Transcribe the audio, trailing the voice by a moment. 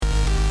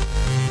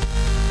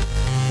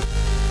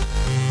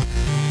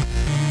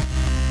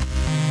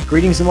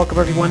Greetings and welcome,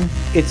 everyone.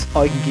 It's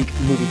All You Can Geek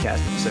Movie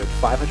Cast, episode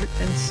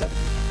 570.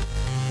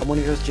 I'm one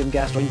of your hosts, Jim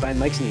Gass, joined by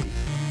Mike Sneedy.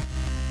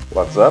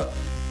 What's up?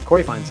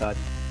 Corey Feinsod.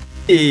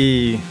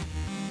 Hey.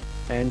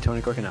 And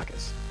Tony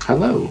Korkanakis.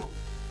 Hello.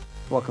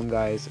 Welcome,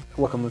 guys.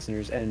 Welcome,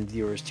 listeners and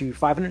viewers, to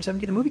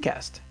 570, the Movie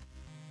Cast.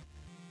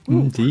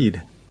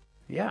 Indeed.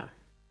 Yeah.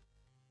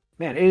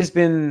 Man, it has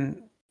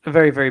been a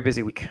very, very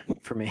busy week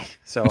for me,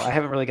 so I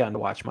haven't really gotten to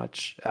watch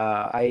much.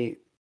 I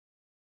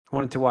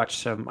wanted to watch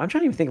some... I'm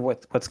trying to even think of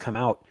what's come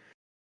out.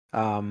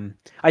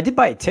 I did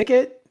buy a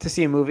ticket to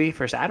see a movie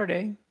for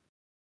Saturday,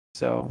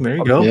 so there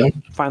you go.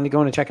 Finally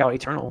going to check out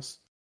Eternals.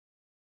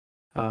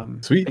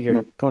 Sweet.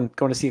 You're going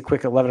to see a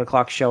quick 11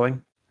 o'clock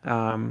showing.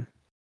 Nice.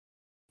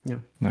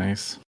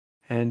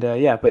 And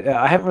but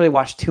I haven't really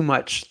watched too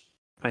much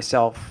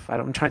myself.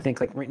 I'm trying to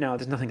think, like, right now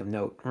there's nothing of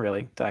note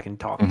really that I can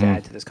to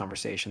add to this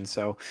conversation.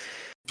 So,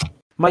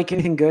 Mike,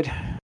 anything good?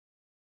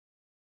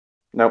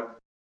 Nope.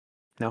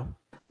 No.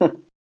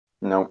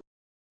 Nope.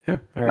 Yeah.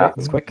 All right.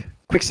 It's quick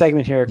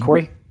segment here,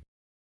 Corey.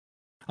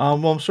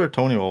 Well, I'm sure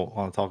Tony will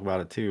want to talk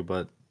about it too.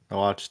 But I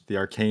watched the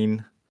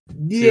Arcane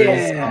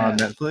series on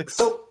Netflix.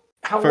 So,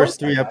 first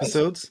 3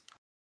 episodes.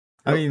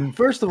 I mean,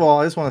 first of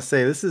all, I just want to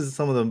say this is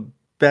some of the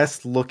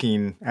best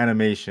looking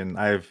animation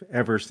I've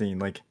ever seen,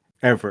 like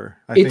ever.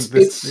 It's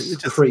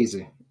just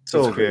crazy.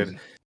 So it's good.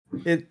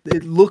 Crazy.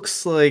 It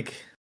looks like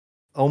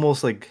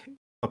almost like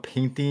a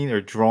painting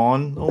or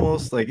drawn,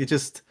 almost like it's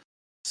just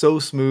so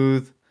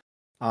smooth.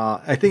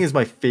 I think it's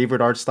my favorite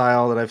art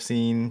style that I've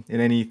seen in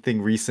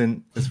anything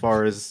recent as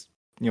far as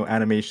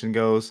animation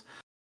goes.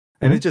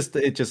 And it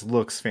just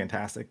looks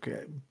fantastic,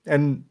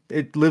 and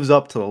it lives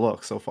up to the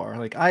look so far.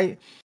 Like I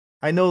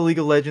know League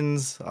of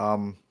Legends,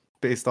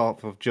 based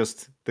off of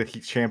just the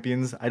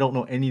champions. I don't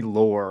know any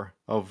lore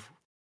of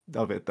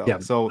it though. Yeah,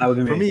 so for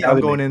me,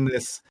 I'm going in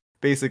this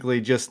basically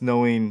just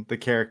knowing the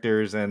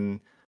characters and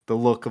the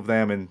look of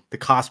them and the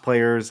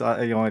cosplayers,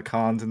 at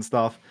cons and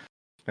stuff.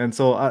 And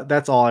so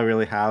that's all I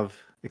really have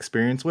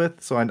experience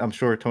with. So I'm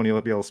sure Tony will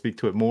be able to speak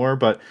to it more.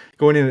 But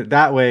going in it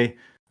that way.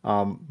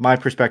 My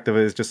perspective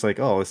is just like,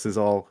 oh, this is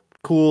all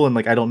cool, and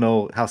like I don't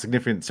know how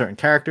significant certain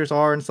characters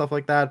are and stuff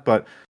like that,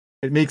 but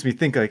it makes me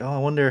think like, oh, I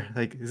wonder,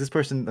 like, is this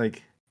person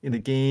like in the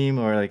game,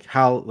 or like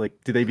how, like,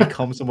 do they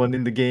become someone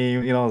in the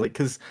game? Like,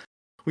 because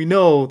we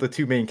know the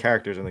 2 main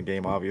characters in the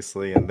game,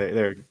 obviously, and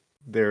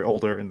they're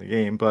older in the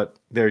game, but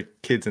they're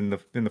kids in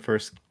the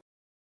first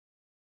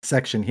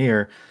section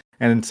here,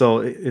 and so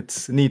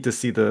it's neat to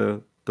see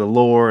the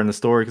lore and the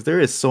story, because there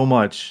is so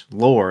much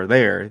lore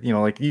there.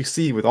 Like you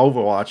see with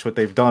Overwatch what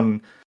they've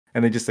done,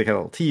 and they just like had a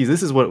little tease.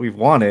 This is what we've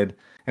wanted,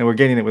 and we're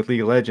getting it with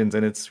League of Legends,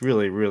 and it's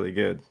really, really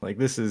good. Like,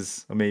 this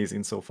is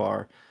amazing so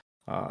far.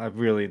 I've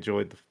really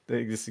enjoyed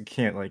you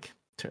can't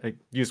you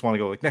just want to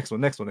go like next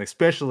one,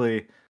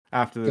 especially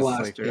after this.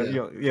 Last,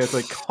 it's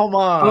like, come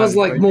on. I was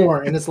like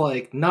more, and it's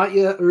like not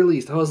yet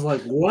released. I was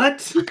like,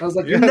 what? I was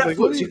like, Netflix,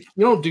 like, you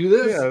don't do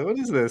this. Yeah, what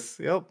is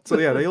this? Yep. So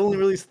yeah, they only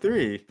released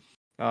 3.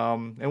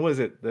 And what is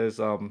it? There's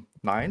 9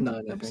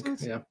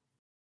 episodes? I think.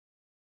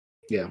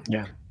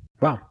 Yeah.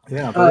 Wow.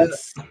 Yeah, but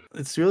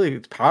it's really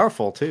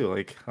powerful too.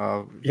 Like,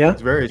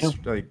 it's very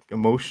like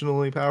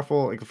emotionally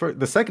powerful. Like for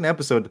the second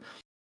episode,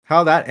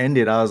 how that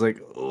ended, I was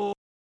like, oh,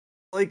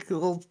 like a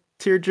little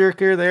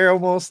tearjerker there,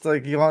 almost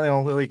like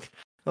like,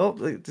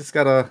 oh, just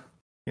gotta,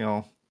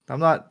 I'm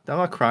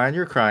not crying,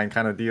 you're crying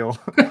kind of deal.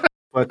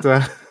 But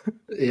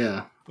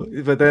yeah.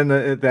 But then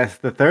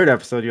the third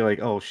episode, you're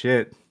like, oh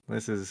shit.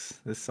 This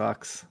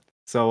sucks.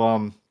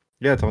 So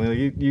yeah,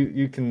 Tony,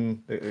 you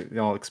can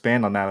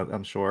expand on that,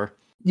 I'm sure.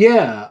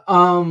 Yeah.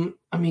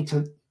 I mean,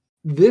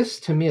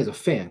 to me as a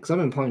fan, because I've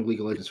been playing League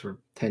of Legends for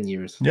 10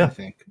 years, I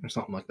think, or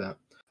something like that.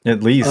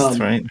 At least,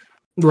 right?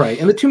 Right.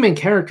 And the 2 main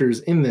characters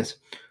in this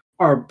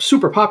are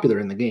super popular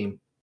in the game.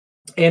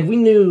 And we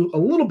knew a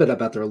little bit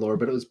about their lore,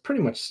 but it was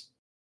pretty much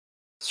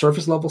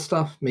surface level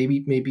stuff,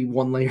 maybe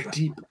 1 layer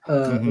deep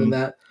in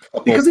that,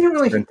 because they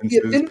didn't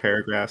really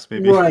paragraphs,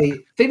 maybe. Right.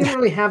 They didn't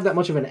really have that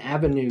much of an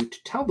avenue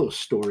to tell those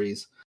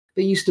stories.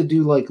 They used to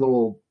do like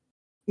little,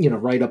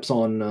 write-ups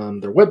on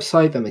their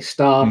website, then they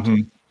stopped.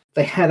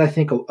 They had, I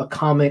think, a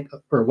comic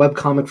or a web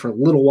comic for a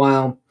little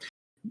while.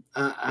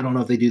 I don't know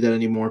if they do that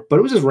anymore, but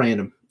it was just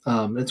random.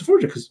 It's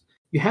unfortunate because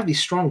you have these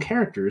strong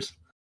characters,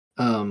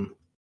 over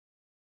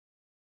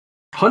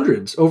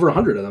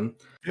 100 of them.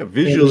 Yeah,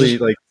 visually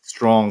like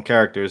strong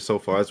characters so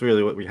far. That's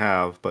really what we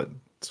have. But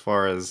as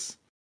far as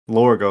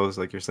lore goes,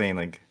 like you're saying,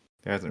 like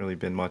there hasn't really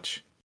been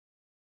much.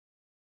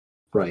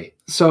 Right.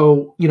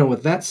 So,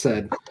 with that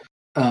said,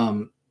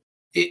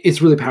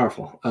 it's really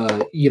powerful.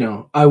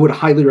 I would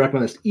highly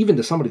recommend this even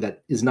to somebody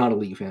that is not a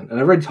League fan. And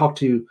I've already talked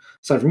to,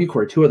 aside from you,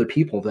 Corey, 2 other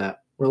people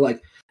that were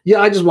like, yeah,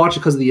 I just watch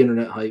it because of the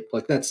internet hype.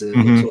 Like, that's it,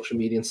 like social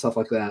media and stuff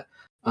like that.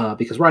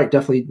 Because Riot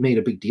definitely made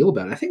a big deal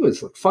about it. I think it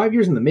was like 5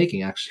 years in the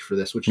making actually for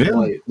this, which is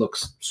why it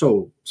looks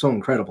so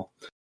incredible.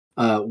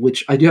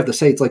 Which I do have to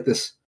say, it's like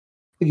this,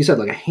 like you said,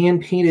 like a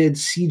hand painted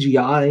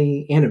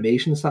CGI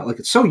animation. It's not like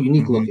it's so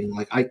unique looking.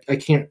 Like I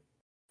can't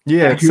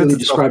accurately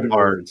describe it in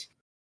words.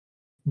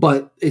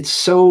 But it's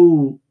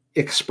so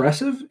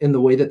expressive in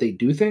the way that they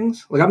do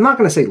things. Like, I'm not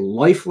going to say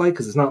lifelike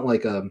because it's not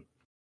like a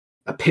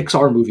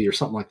Pixar movie or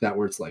something like that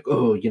where it's like,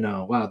 oh,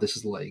 wow, this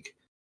is like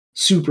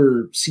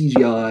super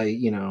CGI,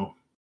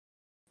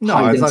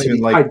 No, it's not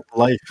even like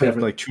life,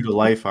 whatever. like true to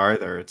life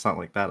either. It's not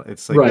like that.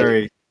 It's like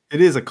Right.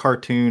 it is a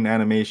cartoon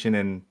animation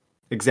and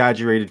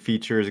exaggerated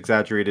features,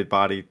 exaggerated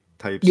body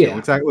types. Yeah.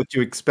 Exactly what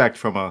you expect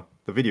from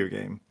the video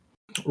game.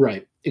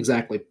 Right,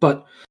 exactly.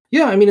 But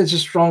yeah, I mean, it's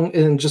just strong.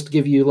 And just to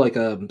give you like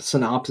a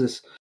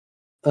synopsis,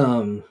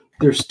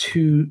 there's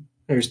two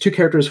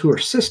characters who are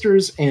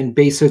sisters, and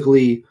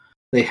basically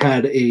they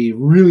had a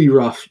really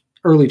rough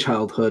early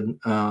childhood,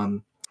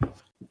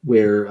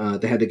 where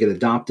they had to get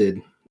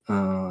adopted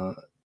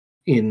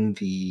in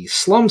the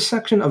slum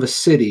section of a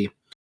city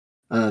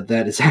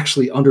that is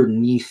actually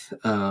underneath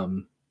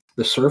the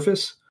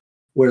surface,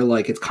 where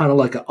like it's kind of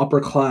like an upper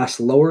class,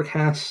 lower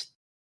caste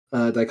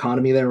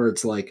dichotomy there, where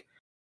it's like,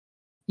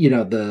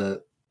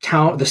 the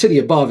city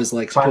above is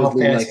like Final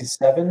supposedly Fantasy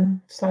like VII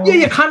style.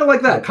 yeah, kind of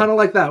like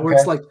that, where Okay.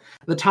 it's like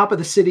the top of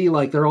the city,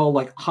 like they're all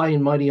like high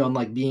and mighty on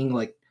like being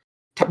like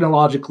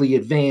technologically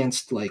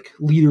advanced, like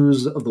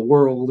leaders of the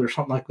world or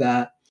something like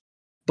that.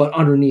 But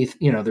underneath,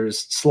 there's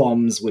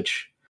slums,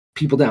 which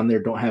people down there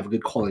don't have a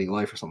good quality of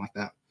life or something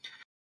like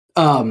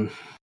that.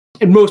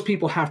 And most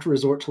people have to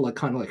resort to like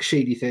kind of like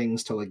shady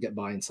things to like get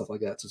by and stuff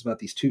like that. So it's about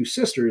these two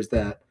sisters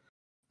that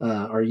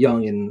are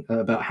young, and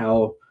about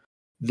how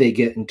they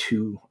get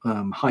into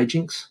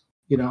hijinks,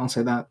 I'll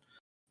say that,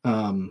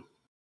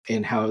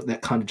 and how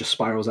that kind of just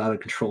spirals out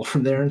of control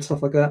from there and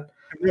stuff like that.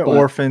 They're But-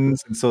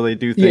 orphans, and so they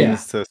do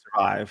things to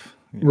survive.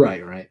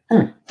 Right.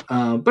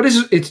 But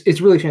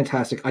it's really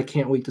fantastic. I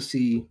can't wait to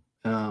see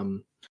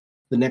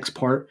the next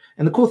part.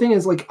 And the cool thing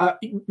is, like,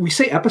 we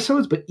say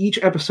episodes, but each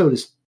episode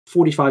is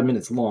 45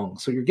 minutes long,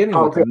 so you're getting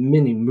like good. a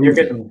mini movie. You're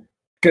getting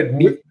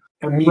good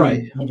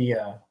Right.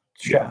 media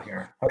show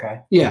here. Okay.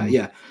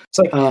 Yeah. It's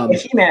like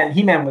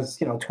He-Man was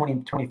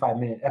 20-25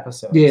 minute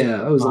episodes.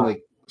 Yeah, it was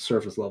like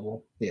surface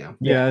level. Yeah.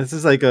 Yeah, this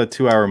is like a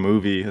 2-hour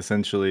movie,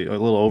 essentially, a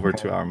little over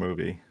 2-hour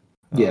movie.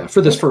 Yeah,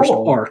 for this That's first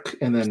cool. arc,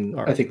 and then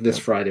Arc, I think this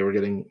Friday we're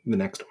getting the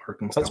next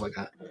arc and stuff That's like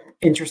that.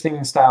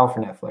 Interesting style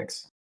for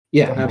Netflix.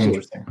 Yeah, Definitely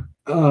absolutely.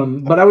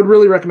 interesting. But I would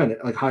really recommend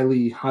it, like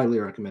highly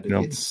recommend it.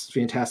 Yep. It's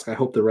fantastic. I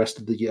hope the rest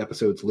of the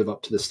episodes live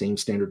up to the same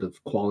standard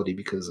of quality,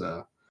 because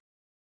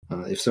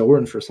if so, we're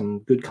in for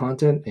some good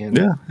content. And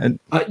and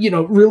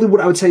really,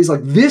 what I would say is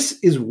like this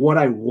is what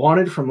I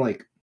wanted from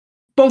like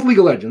both League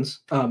of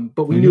Legends,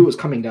 but we knew it was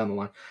coming down the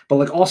line. But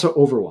like also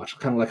Overwatch,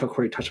 kind of like how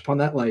Corey touched upon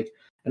that, like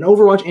an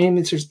Overwatch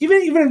animated series, even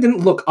if it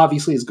didn't look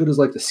obviously as good as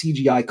like the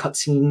CGI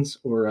cutscenes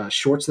or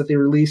shorts that they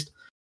released,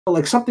 but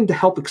like something to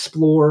help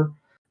explore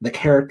the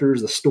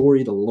characters, the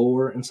story, the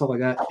lore, and stuff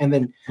like that. And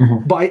then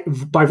by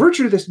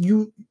virtue of this,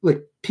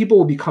 people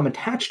will become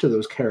attached to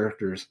those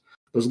characters,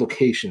 those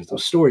locations,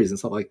 those stories, and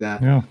stuff like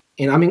that. Yeah.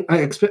 And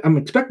I'm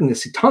expecting to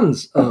see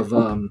tons of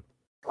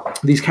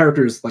these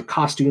characters, like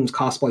costumes,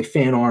 cosplay,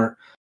 fan art,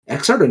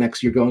 etc.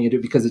 next year going into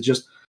it, because it's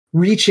just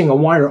reaching a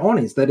wider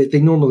audience that they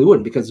normally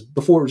wouldn't. Because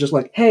before it was just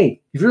like,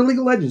 hey, if you're League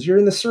of Legends, you're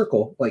in this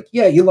circle. Like,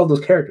 yeah, you love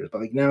those characters,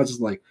 but like now it's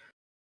just like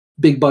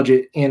big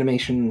budget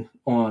animation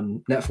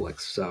on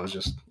Netflix. So it's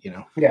just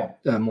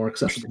more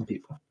accessible to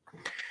people.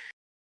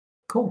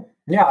 Cool.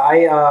 Yeah,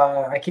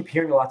 I keep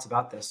hearing lots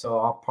about this, so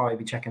I'll probably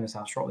be checking this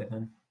out shortly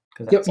then.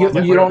 Yep,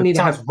 you don't need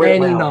to have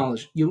any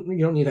knowledge. You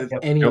don't need to have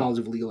any Yep. knowledge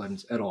of League of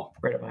Legends at all.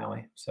 Right up my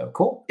alley. So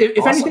cool. If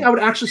Awesome. anything, I would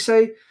actually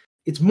say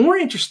it's more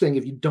interesting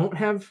if you don't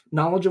have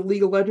knowledge of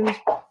League of Legends,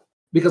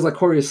 because like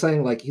Corey is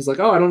saying, like he's like,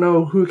 oh, I don't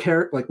know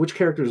which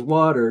character is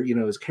what, or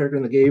his character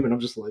in the game, and I'm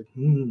just like,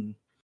 I'm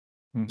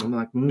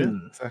like, Yeah,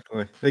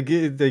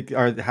 exactly. They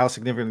are how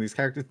significant these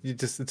characters.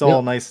 It's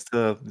all nice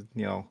to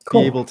be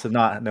able to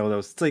not know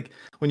those. It's like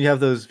when you have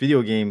those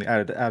video game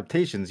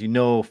adaptations,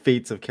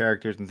 fates of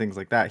characters and things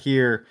like that.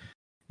 Here,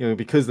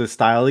 because the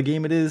style of the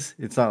game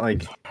it's not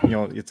like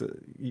it's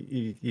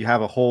you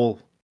have a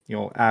whole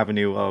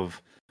avenue of,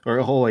 or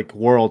a whole like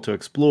world to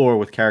explore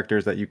with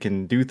characters that you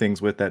can do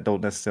things with that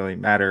don't necessarily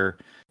matter,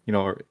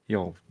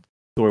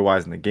 story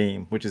wise in the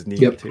game, which is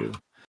neat too.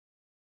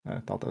 I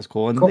thought that was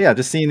cool. And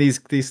just seeing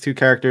these two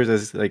characters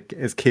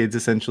as kids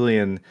essentially,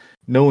 and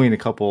knowing a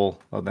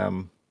couple of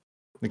them,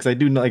 because I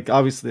do know, like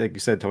obviously, like you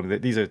said, Tony,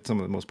 that these are some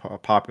of the most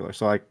popular.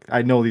 So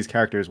I know these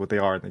characters, what they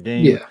are in the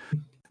game. Yeah.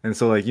 And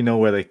so like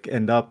where they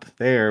end up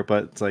there,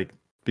 but it's like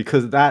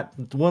because of that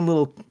one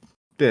little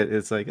bit,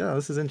 it's like, oh,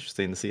 this is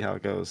interesting to see how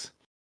it goes.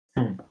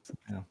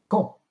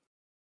 Cool.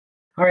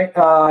 All right.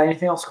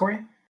 Anything else, Corey?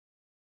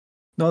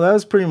 No, that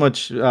was pretty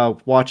much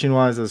watching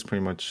wise. That was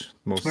pretty much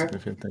the most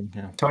significant thing.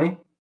 Yeah. Tony.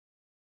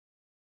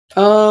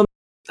 I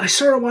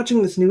started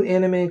watching this new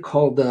anime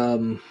called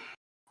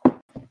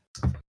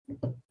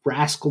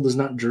Rascal Does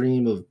Not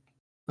Dream of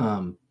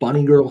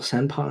Bunny Girl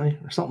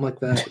Senpai or something like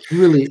that. It's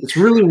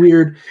really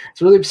weird.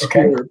 It's really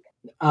obscure.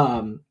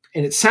 Okay.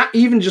 And it's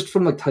even just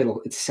from the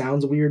title, it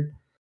sounds weird.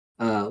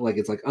 Like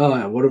it's like,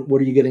 oh,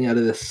 what are you getting out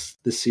of this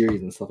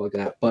series and stuff like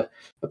that. But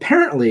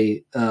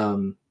apparently,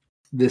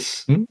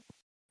 this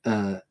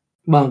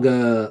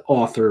manga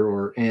author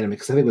or anime,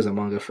 because I think it was a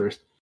manga first,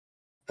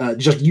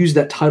 just used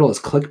that title as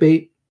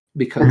clickbait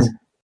because,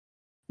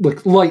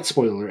 like, light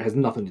spoiler, it has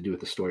nothing to do with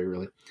the story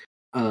really.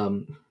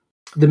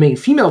 The main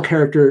female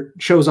character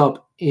shows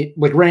up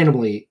like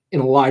randomly in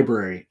a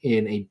library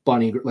in a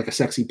bunny, like a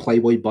sexy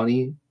Playboy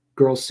bunny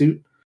girl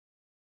suit,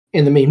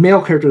 and the main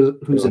male character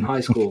who's in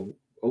high school,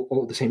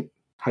 the same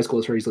high school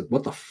as her, he's like,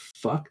 "What the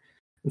fuck?"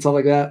 and stuff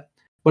like that.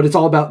 But it's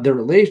all about their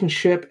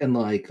relationship and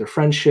like their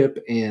friendship,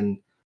 and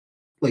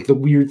like the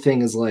weird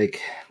thing is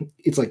like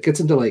it's like gets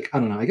into like, I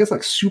don't know, I guess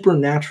like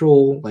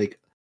supernatural, like,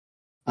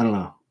 I don't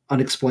know,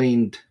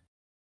 unexplained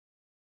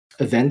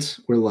events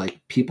where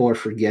like people are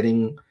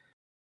forgetting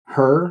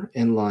her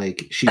and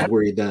like she's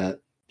worried that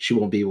she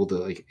won't be able to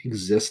like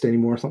exist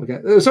anymore or something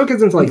like that. So it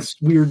gets into like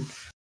weird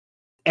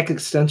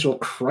existential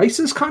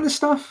crisis kind of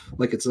stuff.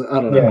 Like it's,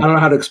 I don't know. Yeah. I don't know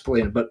how to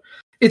explain it, but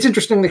it's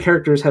interesting. The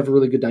characters have a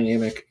really good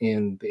dynamic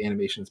and the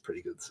animation is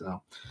pretty good.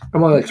 So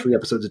I'm only like 3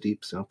 episodes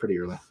deep, so pretty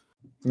early.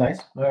 Nice.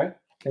 All right.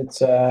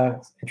 It's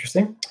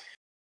interesting.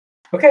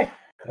 Okay.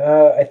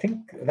 I think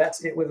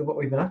that's it with what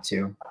we've been up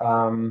to.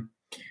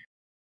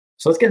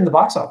 So let's get into the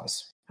box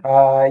office.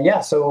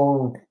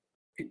 So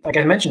like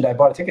I mentioned, I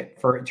bought a ticket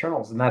for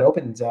Eternals, and that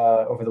opened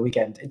over the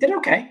weekend. It did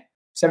okay.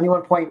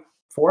 71.4,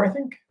 I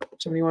think.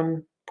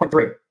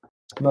 $71.3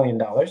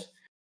 million.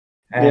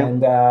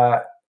 And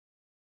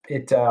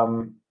it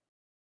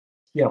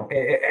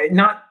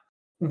not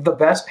the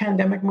best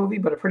pandemic movie,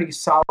 but a pretty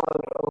solid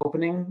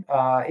opening.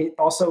 It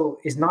also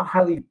is not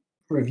highly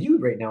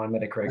reviewed right now on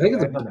Metacritic. I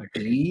think it's Not a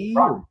Metacritic. B.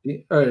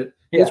 Rotten.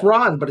 It's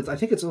Ron, but I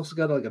think it's also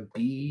got like a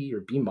B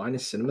or B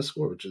minus cinema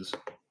score, which is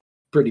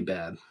pretty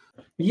bad.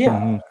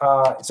 Yeah.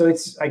 So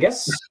it's, I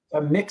guess,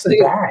 a mixed I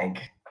think bag,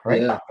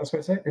 right? Yeah. That's what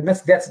I say. And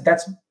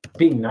that's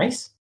being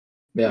nice.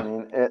 I Yeah.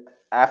 mean,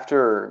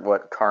 after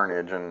what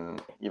Carnage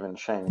and even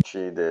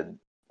Shang-Chi did,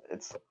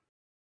 it's,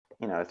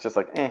 it's just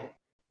like,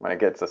 when it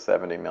gets a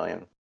 70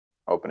 million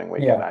opening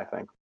weekend, I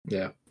think.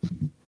 Yeah.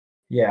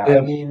 Yeah. Yeah.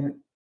 I mean,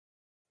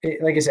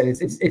 like I said,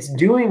 it's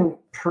doing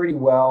pretty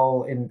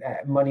well in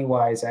money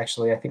wise.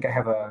 Actually, I think I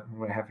have I'm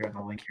going to have here on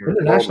the link here.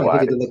 Internationally, I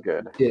Worldwide, think it it's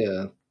good.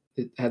 Yeah.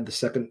 It had the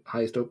second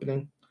highest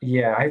opening.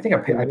 Yeah, I think I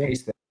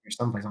pasted it here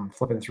someplace. I'm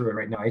flipping through it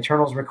right now.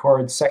 Eternals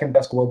records second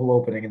best global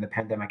opening in the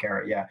pandemic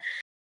era. Yeah.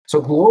 So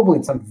globally,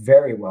 it's done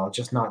very well,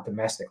 just not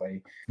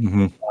domestically.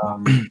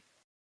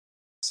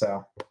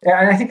 So,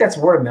 and I think that's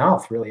word of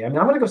mouth, really. I mean,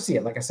 I'm going to go see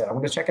it. Like I said, I'm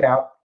going to check it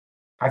out.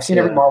 I've seen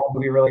every Marvel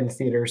movie really in the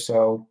theater,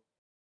 so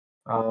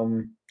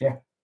going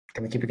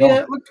to keep it going.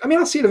 Yeah, look, I mean,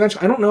 I'll see it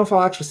eventually. I don't know if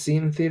I'll actually see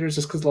it in theaters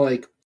just because,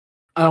 like,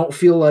 I don't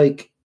feel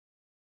like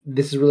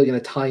this is really going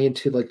to tie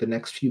into like the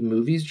next few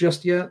movies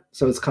just yet.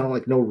 So it's kind of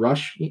like no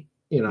rush. I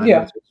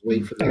have to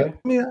wait for that.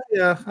 Okay.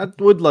 Yeah, I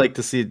would like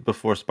to see it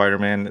before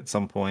Spider-Man at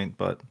some point,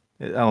 but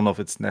I don't know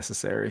if it's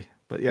necessary.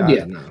 But yeah,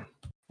 no,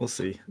 we'll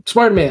see.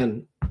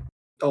 Spider-Man,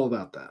 all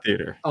about that.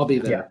 Theater. I'll be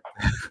there.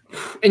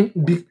 And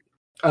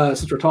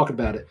since we're talking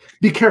about it,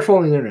 be careful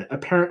on the internet.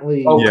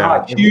 Apparently,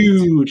 God,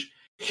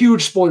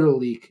 huge spoiler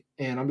leak,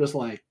 and I'm just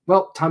like,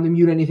 well, time to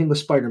mute anything with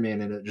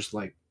Spider-Man in it. Just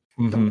like,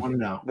 don't want to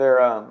know.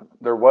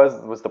 There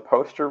was the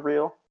poster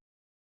real?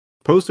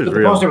 Poster's The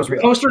real. poster was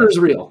real. The poster is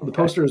real. The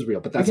poster is real,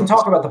 but We can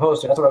talk about the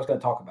poster. That's what I was going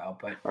to talk about.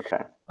 But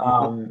Okay.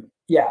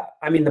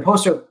 I mean, the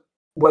poster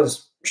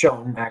was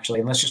shown actually,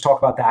 and let's just talk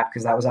about that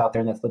because that was out there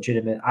and that's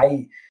legitimate.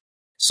 I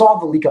saw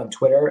the leak on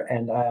Twitter,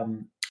 and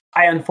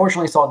I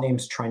unfortunately saw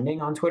names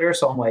trending on Twitter.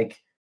 So I'm like,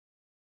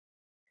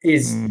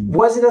 is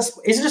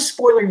it a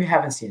spoiler if you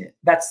haven't seen it?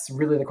 That's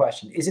really the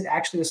question. Is it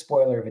actually a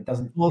spoiler if it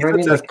doesn't? Well, you know what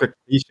I mean?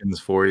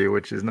 Expectations for you,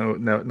 which is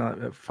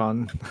not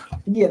fun.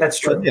 Yeah, that's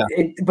true. But,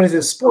 but is it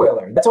a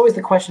spoiler? That's always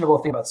the questionable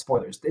thing about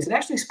spoilers. Is it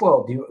actually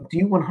spoiled? Do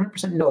you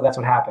 100% know that's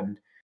what happened?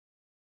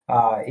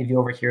 If you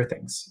overhear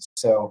things,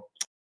 so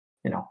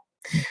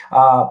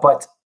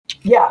but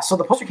yeah. So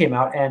the poster came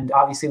out, and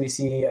obviously we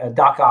see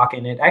Doc Ock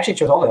in it. Actually, it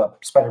shows all the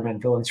Spider-Man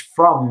villains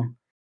from.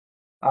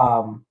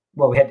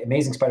 We had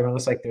Amazing Spider-Man.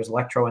 Looks like there's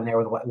Electro in there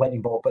with a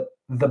lightning bolt. But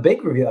the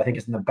big reveal, I think,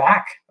 is in the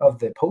back of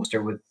the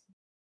poster with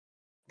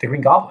the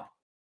Green Goblin.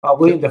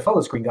 William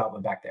Dafoe's Green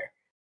Goblin back there.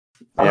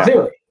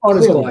 Clearly. On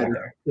his back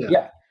glider.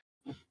 there.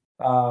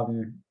 Yeah.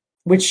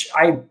 Which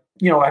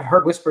I've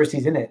heard whispers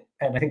he's in it.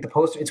 And I think the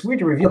poster, it's weird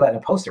to reveal that in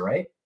a poster,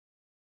 right?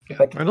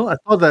 Like, I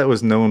thought that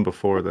was known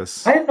before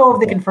this. I didn't know if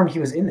they confirmed he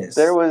was in this.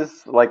 There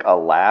was like a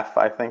laugh,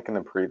 I think, in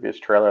the previous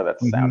trailer that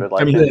sounded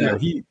like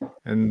he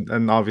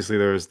and obviously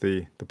there was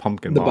the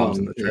pumpkin bombs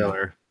in the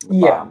trailer.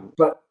 Yeah,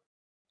 but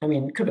I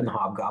mean, it could have been the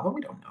Hobgoblin.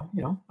 We don't know.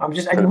 We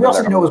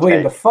also didn't know it was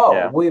William Dafoe.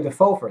 Yeah. William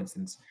Dafoe, for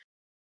instance.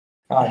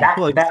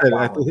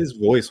 His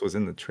voice was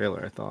in the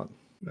trailer. I thought.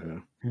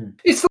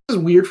 It's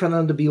still weird for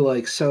them to be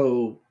like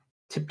so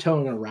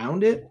tiptoeing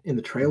around it in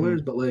the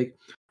trailers, but like,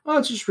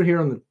 it's just for here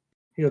on the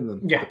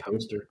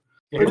poster.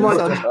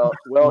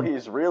 Well,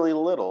 he's really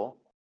little.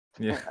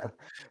 Yeah.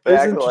 They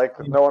act like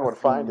no one would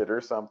find it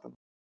or something.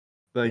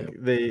 like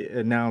they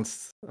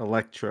announced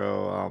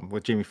Electro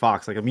with Jamie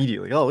Foxx like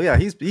immediately. Oh yeah,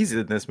 he's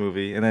in this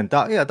movie, and then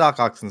Doc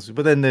Ock's in this,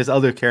 but then there's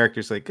other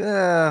characters like,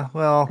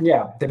 well,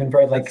 Yeah, they've been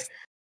very like.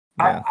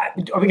 yeah.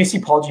 Are we gonna see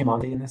Paul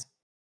Giamatti in this?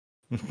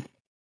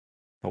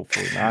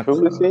 Hopefully not.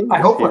 Who is he? I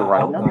Is hope he not. I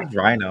hope Rhino? not.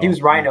 Rhino. He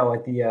was Rhino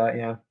at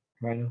the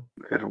Rhino.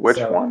 Which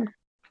So- one?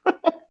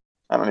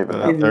 I don't even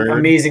know. In Third?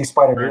 Amazing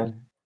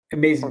Spider-Man.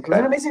 Amazing. Was Okay.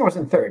 it Amazing or was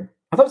it in third?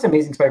 I thought it was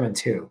Amazing Spider-Man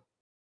 2.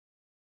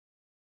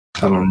 I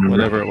don't remember.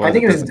 Whatever it was. I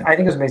think it was. doesn't- I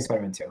think it was Amazing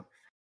Spider-Man 2.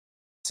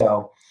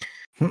 So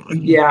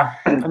yeah,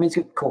 I mean it's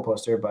a cool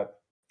poster, but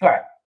all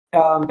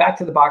right. Back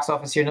to the box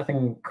office here.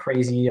 Nothing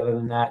crazy other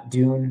than that.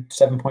 Dune,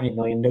 7.8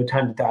 million. No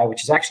Time to Die,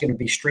 which is actually going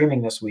to be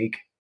streaming this week.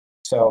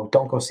 So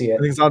don't go see I it.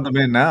 think it's on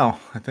demand now.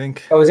 I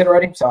think. Oh, is it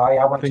already? So I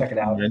I want to think check it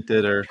out. Rent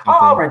it or Oh,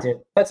 I'll something.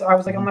 rent it. I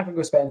was like, I'm not gonna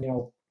go spend,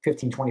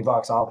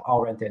 $15-20.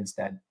 I'll rent it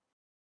instead.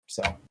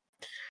 So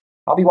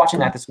I'll be watching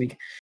that this week.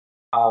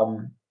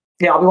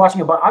 Yeah, I'll be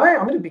watching a bunch.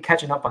 I'm gonna be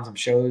catching up on some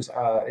shows.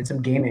 And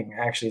some gaming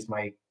actually is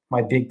my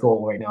big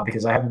goal right now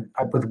because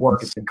with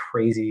work it's been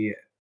crazy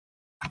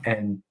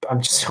and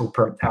I'm just so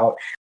burnt out.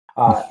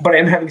 But I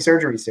am having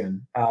surgery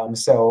soon.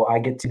 So I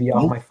get to be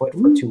off my foot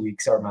for 2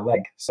 weeks or my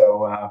leg.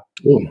 So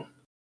Ooh.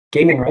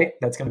 gaming, right?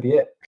 That's gonna be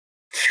it.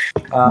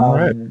 All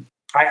right.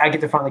 I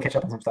get to finally catch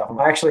up on some stuff. I'm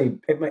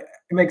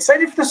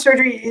excited for the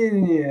surgery. I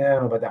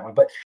don't know about that one,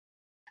 but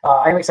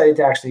I'm excited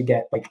to actually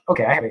get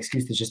okay, I have an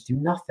excuse to just do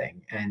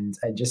nothing and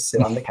just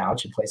sit on the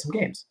couch and play some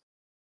games,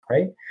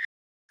 right?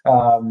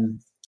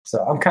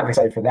 So I'm kind of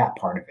excited for that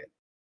part of it.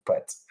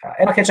 But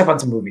and I'll catch up on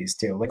some movies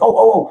too. Like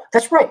oh,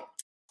 that's right.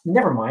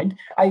 Never mind.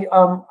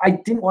 I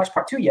didn't watch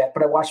part 2 yet,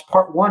 but I watched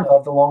part 1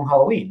 of The Long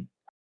Halloween.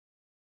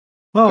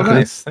 Oh, Okay.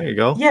 nice. There you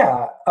go.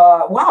 Yeah.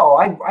 Wow.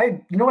 I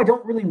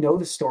don't really know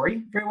the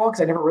story very well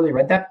because I never really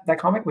read that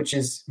comic, which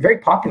is very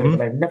popular, Mhm.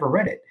 but I've never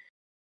read it.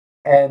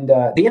 And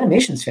the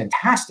animation's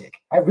fantastic.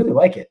 I really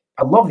like it.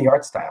 I love the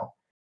art style.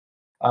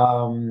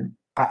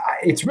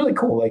 It's really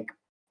cool. Like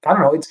I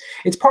don't know.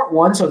 It's part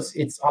 1, so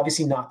it's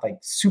obviously not like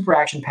super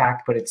action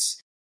packed, but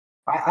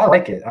I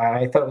like it.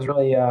 I thought it was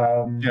really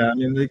Yeah, I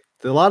mean,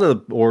 a lot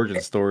of the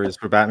origin stories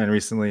for Batman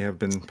recently have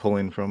been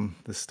pulling from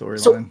this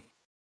storyline.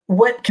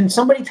 What can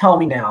somebody tell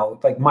me now,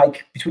 like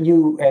Mike, between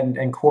you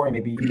and Corey,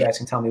 maybe you guys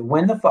can tell me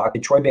when the fuck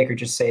did Troy Baker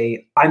just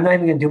say, I'm not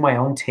even going to do my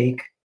own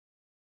take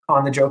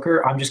on the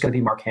Joker. I'm just going to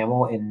be Mark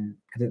Hamill in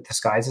the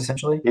disguise,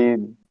 essentially. He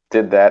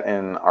did that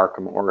in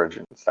Arkham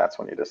Origins. That's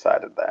when he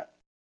decided that.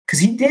 Because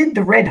he did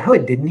the Red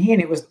Hood, didn't he?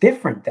 And it was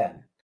different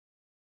then.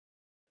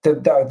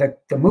 The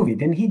movie,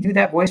 didn't he do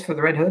that voice for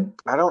the Red Hood?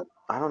 I don't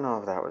know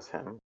if that was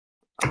him.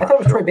 I thought it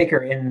was Troy Baker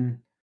in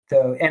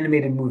the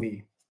animated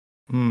movie.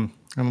 I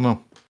don't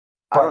know.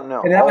 I don't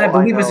know. And that, All I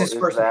believe know was his is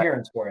first that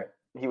appearance for it.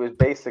 He was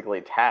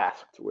basically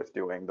tasked with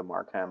doing the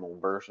Mark Hamill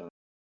version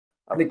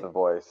of Like, the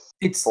voice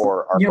It's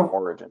for Arkham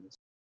Origins.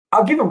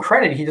 I'll give him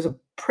credit. He does a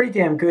pretty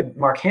damn good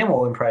Mark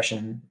Hamill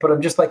impression. But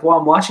I'm just like, while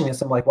I'm watching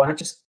this, I'm like, why not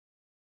just,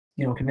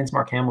 convince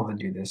Mark Hamill to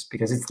do this?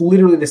 Because it's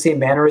literally the same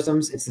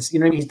mannerisms. It's this,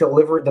 he's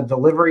delivered the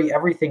delivery,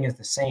 everything is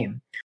the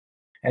same.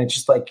 And it's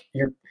just like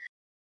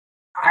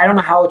I don't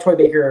know how Troy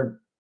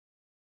Baker,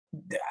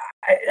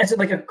 as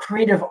like a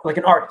creative, like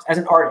an artist, as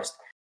an artist,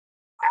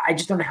 I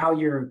just don't know how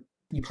you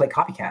play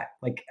copycat.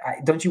 Like,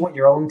 don't you want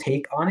your own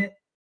take on it?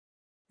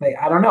 Like,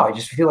 I don't know. I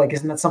just feel like,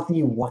 isn't that something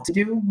you want to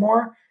do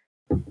more?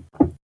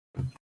 Depends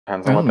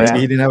on Well, what maybe they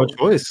he didn't have a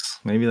choice.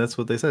 Maybe that's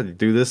what they said.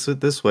 Do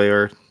this way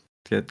or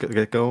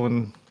get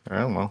going. I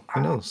don't know.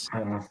 Who knows? I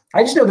don't know.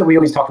 I just know that we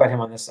always talk about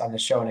him on this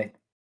show, and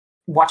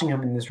watching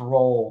him in this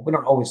role, we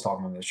don't always talk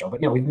about him on this show,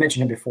 but we've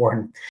mentioned him before,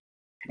 and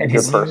Good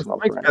his personal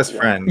Mike's friend, best yeah.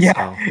 friend.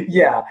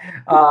 yeah,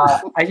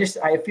 So.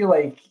 yeah. I feel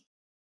like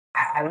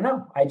I don't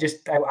know.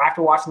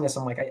 After watching this,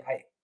 I'm like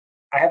I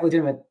have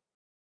legitimate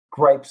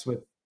gripes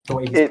with the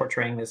way he's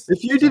portraying this.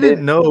 If you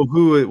didn't know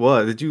who it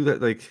was, did you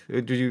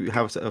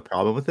have a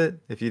problem with it?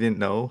 If you didn't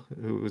know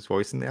who was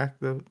voicing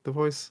the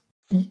voice?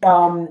 If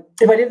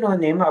I didn't know the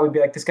name, I would be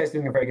like, this guy's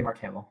doing a very good Mark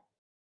Hamill.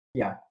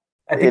 Yeah,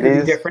 I think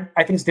it'd be different.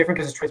 I think it's different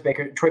because it's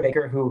Troy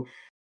Baker, who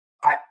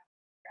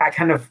I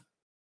kind of,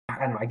 I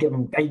don't know, I give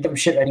him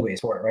shit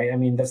anyways for it, right? I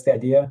mean, that's the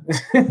idea.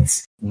 You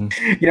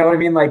know what I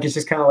mean? Like, it's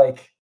just kind of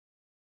like,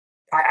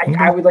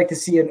 I would like to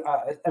see an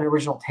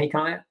original take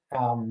on it.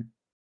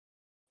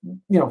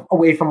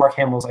 Away from Mark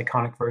Hamill's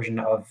iconic version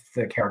of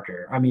the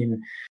character. I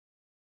mean,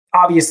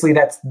 obviously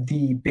that's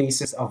the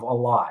basis of a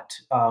lot,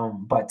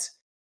 but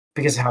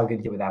because of how good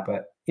he did with that.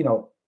 But he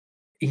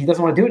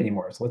doesn't want to do it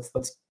anymore. So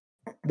let's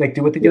like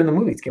do what they do in the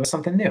movies. Give us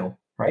something new,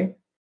 right?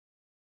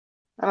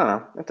 I don't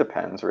know. It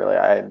depends, really.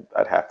 I'd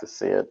have to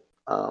see it.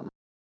 I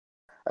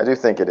do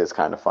think it is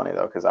kind of funny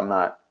though,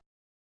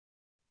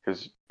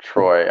 because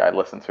Troy, I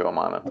listen to him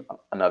on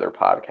another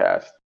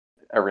podcast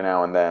every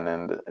now and then,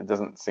 and it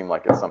doesn't seem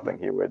like it's something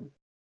he would,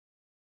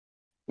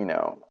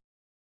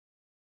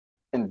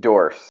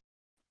 endorse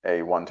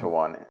a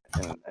one-to-one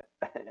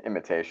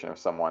imitation of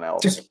someone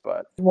else. Just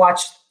but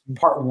watch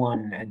part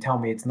 1 and tell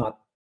me it's not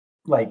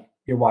like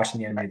you're watching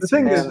the animated The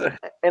thing series. is-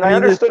 And I I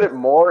mean, understood it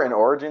more in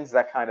Origins.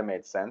 That kind of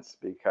made sense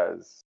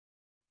because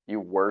you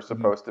were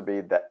supposed to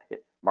be that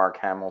Mark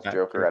Hamill's That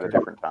Joker at a Joker.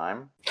 different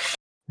time.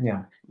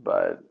 Yeah.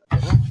 But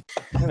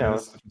who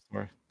knows?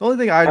 The only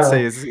thing I'd Uh,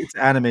 say is it's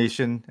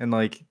animation and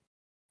like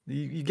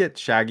you get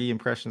Shaggy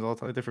impressions all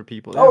the time, different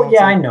people. Oh It's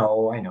yeah, like, I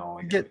know.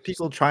 you get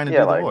people trying to Yeah,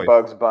 do the like voice.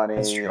 Bugs That's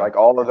Bunny, true. like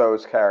all of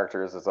those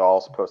characters is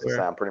all supposed to Where-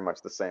 sound pretty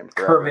much the same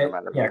forever, no Kermit.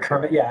 matter Yeah, who's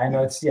Kermit. doing it. Yeah, I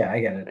know. It's I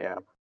get it. Yeah.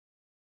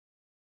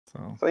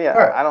 So So yeah, All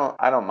right.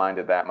 I don't mind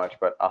it that much,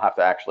 but I'll have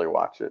to actually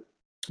watch it.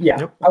 Yeah,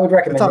 Yep. I would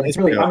recommend It's on it. It's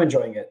really, HBO. I'm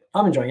enjoying it.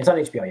 It's on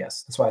HBO.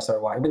 Yes, that's why I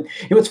started watching. But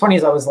you know what's funny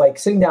is I was like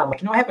sitting down,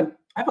 like I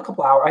have a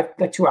couple hours, I have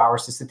like 2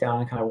 hours to sit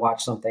down and kind of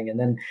watch something, and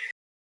then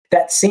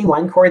that same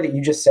line, Corey, that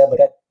you just said, like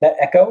that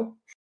echo.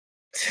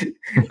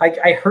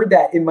 I heard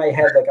that in my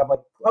head. Like I'm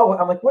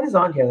like, what is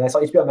on here? And I saw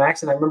HBO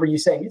Max, and I remember you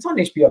saying it's on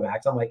HBO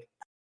Max. I'm like,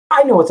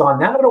 I know it's on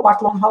that. I'm gonna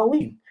watch Long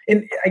Halloween,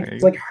 and I There you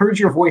like heard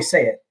your voice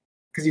say it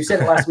because you said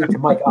it last week to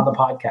Mike on the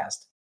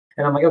podcast,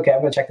 and I'm like, okay, I'm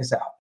gonna check this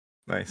out.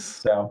 nice.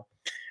 So,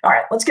 all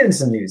right, let's get into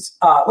some news.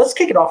 Let's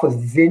kick it off with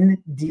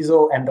Vin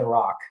Diesel and The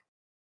Rock.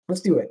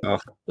 Let's do it. Ugh.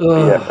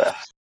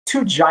 BFFs.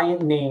 Two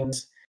giant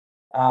names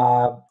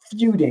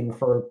feuding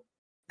for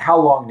how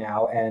long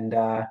now? And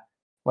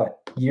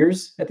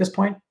years at this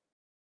point?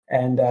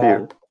 And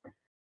Feud.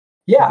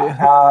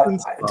 yeah,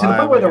 Since to the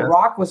point where I The guess.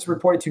 Rock was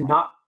reported to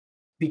not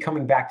be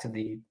coming back to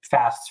the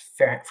Fast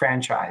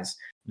franchise.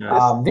 Yes.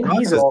 Vin Rock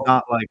Diesel, does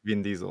not like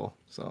Vin Diesel,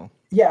 so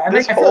yeah, and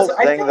This I feel whole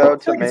thing, though, I feel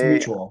to like it's me-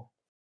 mutual.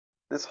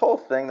 This whole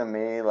thing to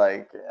me,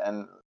 like,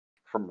 and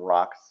from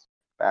Rock's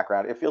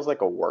background, it feels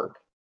like a work.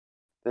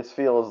 This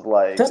feels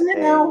like Doesn't it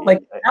now? Like,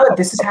 now that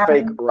this is a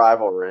happening? fake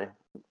rivalry,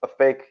 a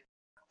fake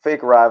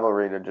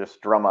rivalry to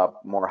just drum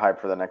up more hype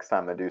for the next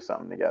time they do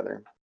something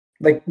together.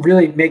 Like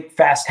really make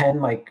Fast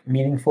 10 like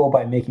meaningful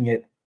by making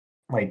it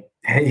like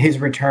his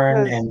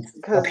return and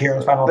 'Cause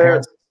final they're-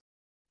 appearance.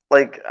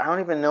 Like, I don't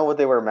even know what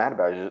they were mad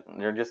about.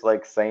 They're just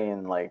like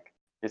saying like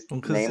just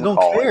because name you don't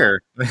calling. care.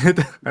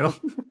 I don't.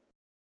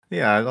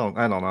 Yeah, I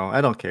don't know.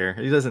 I don't care.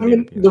 He doesn't. I need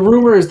mean, to be the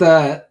rumor is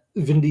that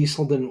Vin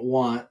Diesel didn't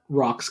want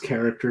Rock's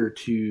character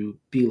to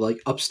be like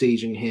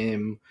upstaging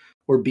him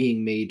or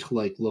being made to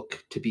like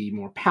look to be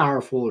more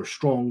powerful or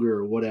stronger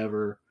or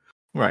whatever.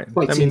 right.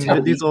 Fight I mean, scenes have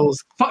to Vin be-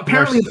 Diesel's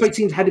Apparently, the narcissist. fight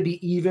scenes had to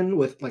be even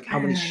with like how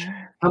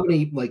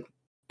many like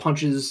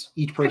punches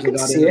each person could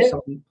got see in or it.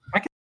 something.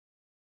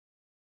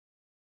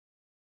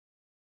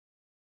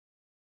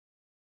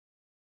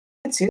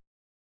 I'd see it.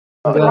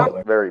 Oh, The they're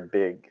Rock- very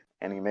big,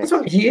 and he makes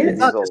That's what he Vin is. It's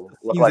not Diesel just the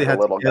look scenes like they a had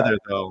little guy. together,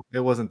 though. It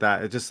wasn't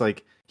that. It's just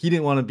like he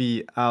didn't want to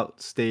be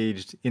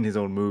outstaged in his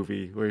own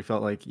movie, where he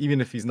felt like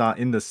even if he's not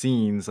in the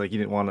scenes, like he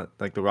didn't want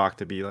like The Rock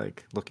to be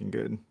like looking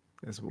good.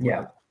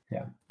 Yeah.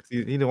 'Cause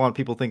he didn't want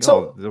people to think,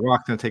 So- oh, The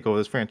Rock's gonna take over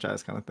this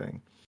franchise, kind of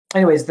thing.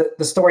 Anyways,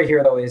 the story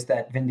here though is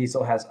that Vin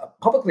Diesel has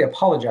publicly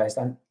apologized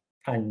on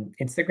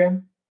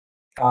Instagram,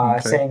 Okay.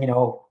 saying,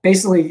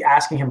 basically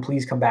asking him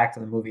please come back to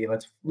the movie.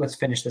 Let's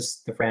finish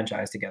the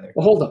franchise together.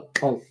 Well, hold up.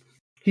 Oh,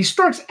 he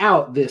starts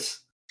out this.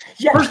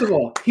 Yeah, First of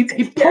all, he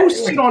Yeah,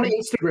 posts like- it on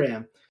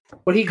Instagram,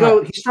 but he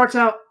starts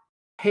out,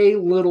 "Hey,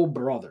 little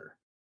brother."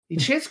 He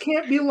just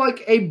can't be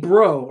like a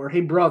bro or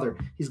 "Hey, brother."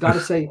 He's got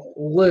to say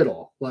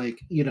little,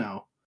 like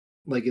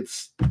like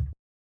it's Is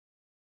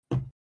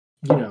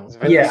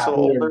Vin Yeah. Diesel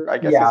older? I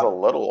guess Yeah. he's a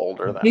little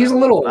older than he's a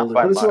him. little Not older,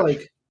 by but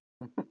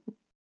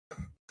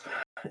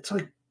it's much.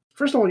 like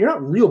first of all, you're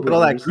not real But all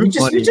that brothers. group we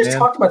just money, man.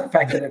 talked about the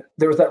fact that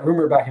there was that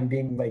rumor about him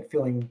being like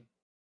feeling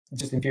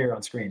just inferior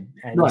on screen,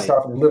 and you Right.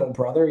 start with little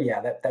brother.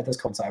 Yeah, that does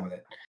coincide with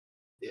it.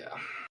 Yeah.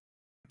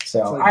 So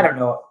It's like- I don't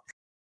know.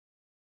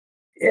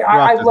 Yeah, Rock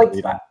I doesn't like.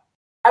 need him.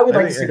 I would I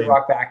like to think- see I The mean-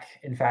 Rock back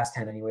in Fast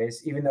 10,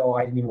 anyways. Even though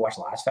I didn't even watch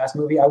the last Fast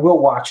movie, I will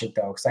watch it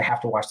though because I have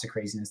to watch the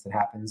craziness that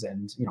happens,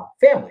 and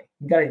family.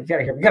 You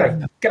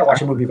gotta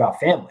watch a movie about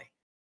family.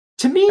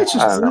 To me, it's I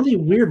just don't know. really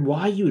weird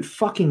why you would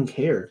fucking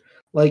care.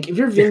 Like, if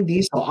you're Vin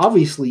Diesel,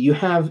 obviously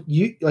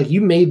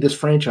you made this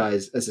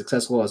franchise as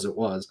successful as it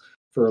was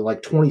for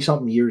like 20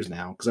 something years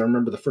now. Because I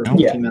remember the first one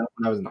Yeah. came out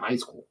when I was in high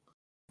school.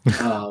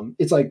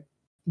 It's like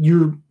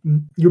you're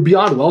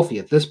beyond wealthy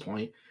at this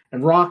point,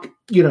 and Rock,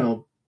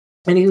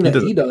 anything that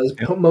he does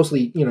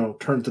mostly,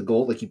 turns to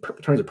gold. Like he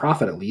turns a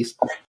profit at least.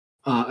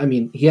 I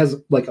mean, he has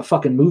like a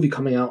fucking movie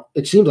coming out.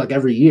 It seems like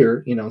every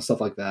year,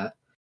 stuff like that.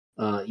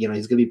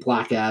 He's gonna be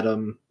Black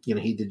Adam.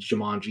 He did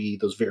Jumanji,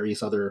 those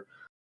various other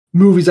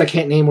movies I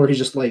can't name where he's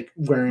just like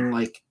wearing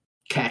like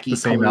khaki The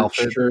same colored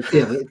outfit. shirt.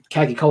 Yeah, the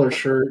khaki color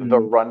shirt. And, The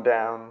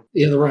rundown.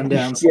 the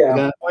rundown. Stuff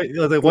Yeah. like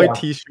that. The white Yeah.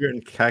 T-shirt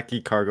and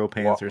khaki cargo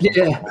pants or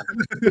something. Yeah.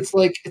 It's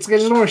like I just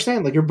don't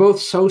understand. Like you're both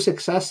so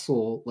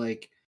successful.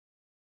 Like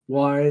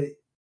why?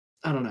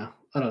 I don't know.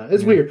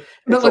 It's Yeah. weird.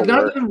 But It's like a none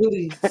work. of them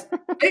really.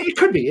 It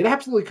could be. It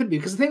absolutely could be.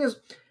 Because the thing is,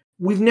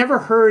 we've never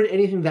heard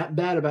anything that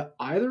bad about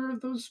either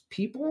of those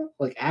people,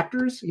 like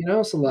actors.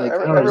 So like I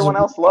don't know, Everyone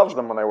just- else loves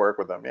them when they work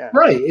with them. Yeah.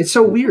 Right. It's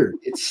so weird.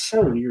 It's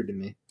so weird to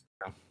me.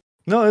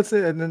 No, it's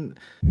and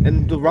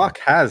The Rock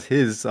has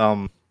his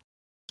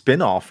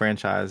spin-off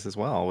franchise as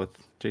well with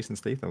Jason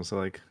Statham. So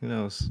like, who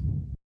knows?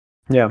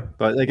 Yeah.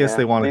 But I guess Yeah,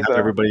 they want to these have are-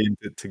 everybody in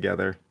it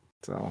together.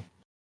 So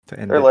to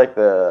end They're it. like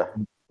the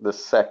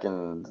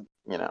second,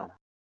 the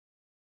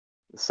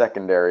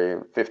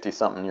secondary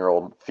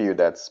 50-something-year-old feud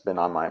that's been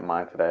on my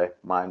mind today.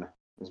 Mine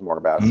is more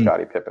about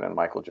Scottie Pippen and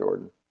Michael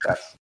Jordan.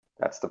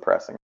 That's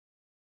depressing.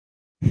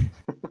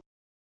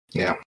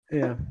 Yeah.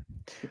 Yeah.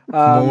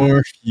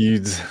 More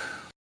feuds.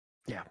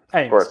 Yeah. Of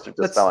Anyways, course, you're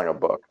just selling a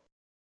book.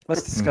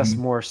 let's discuss Mhm.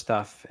 more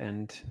stuff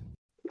and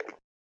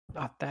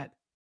not that.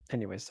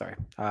 Anyways, sorry.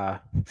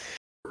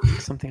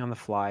 Something on the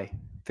fly.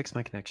 Fix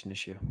my connection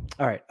issue.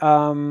 All right.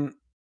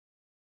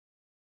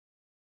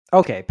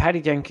 Okay,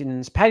 Patty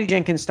Jenkins,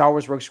 Star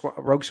Wars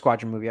Rogue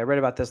Squadron movie. I read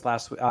about this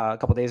a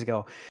couple days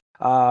ago.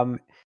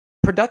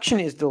 Production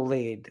is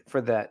delayed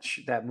for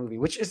that movie,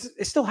 which is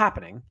still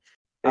happening.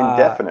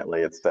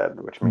 Indefinitely, it said,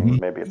 which means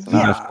maybe it's not.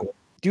 Yeah,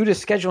 due to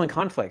scheduling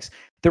conflicts.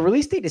 The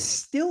release date is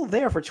still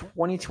there for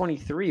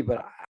 2023,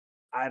 but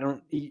I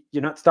don't.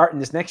 You're not starting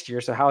this next year,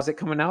 so how is it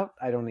coming out?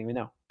 I don't even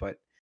know. But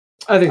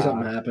I think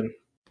something happened.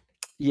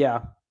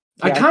 yeah.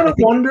 I kind of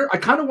wonder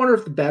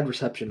if the bad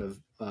reception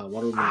of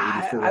Wonder Woman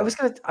 84.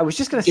 I was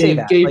just gonna say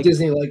that gave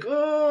Disney like,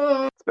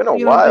 oh, It's been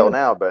a while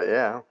now, but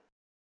yeah.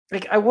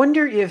 Like, I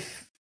wonder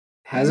if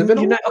has it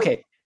been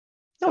okay?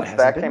 No, Since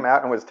that came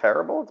out and was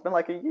terrible. It's been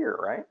like a year,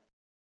 right?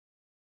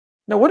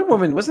 No, Wonder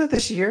Woman wasn't it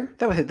this year?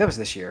 That was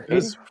this year. There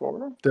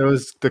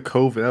was the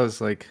COVID. That was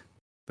like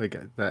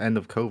the end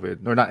of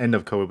COVID, or not end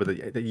of COVID,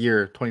 but the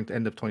year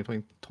end of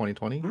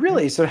 2020.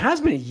 Really? So it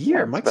has been a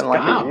year. Yeah, it's been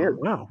like a year.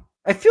 Wow.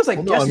 It feels like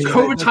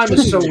COVID time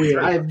is so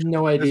weird. I have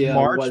no idea.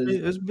 March.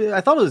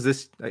 I thought it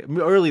was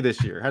early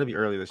this year. It had to be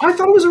early this year. I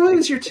thought it was early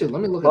this year too.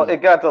 Let me look. Well,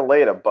 it got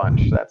delayed a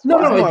bunch. That's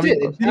no, it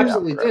did. It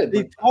absolutely did.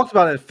 They talked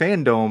about it at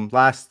Fandom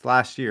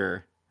last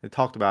year. They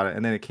talked about it,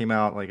 and then it came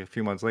out like a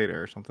few months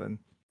later or something.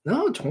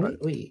 No,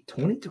 2020.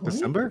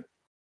 December.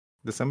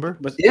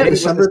 Yeah,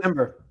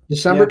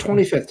 December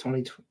 25th,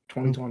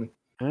 2020.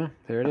 Yeah,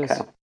 there it is.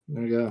 Okay.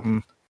 There you go.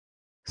 Mm.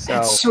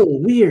 That's so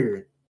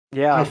weird.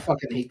 Yeah, I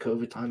fucking hate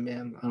COVID time,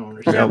 man. I don't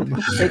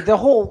understand. The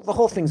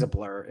whole thing's a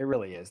blur. It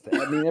really is.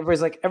 I mean,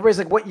 everybody's like,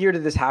 what year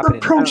did this happen? We're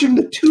approaching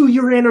the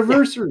 2-year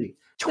anniversary.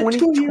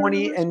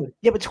 2020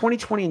 but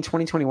 2020 and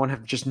 2021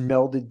 have just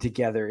melded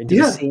together into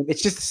the same.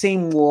 It's just the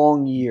same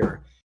long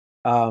year.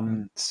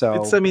 So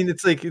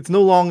it's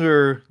no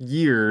longer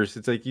years.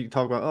 It's like you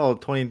talk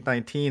about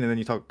 2019, and then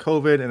you talk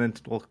COVID, and then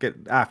we'll get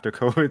after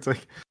COVID. It's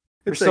like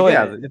it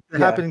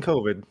happened in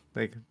COVID.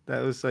 Like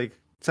that was like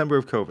December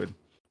of COVID.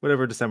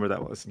 Whatever December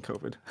that was in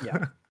COVID.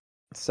 Yeah.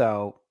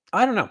 So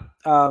I don't know.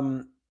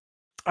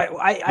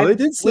 They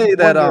did say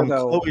that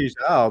Chloe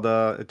Zhao,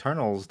 the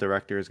Eternals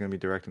director, is going to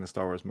be directing the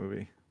Star Wars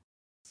movie.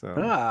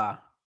 So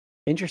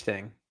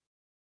interesting.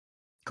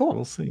 Cool.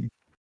 We'll see.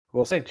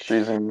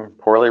 She's in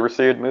poorly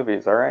received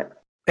movies. All right.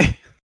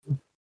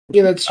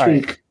 Yeah, that's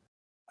true.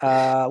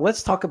 Right.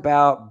 Let's talk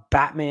about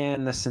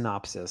Batman: The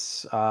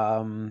Synopsis. There's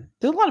a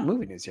lot of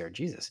movie news here.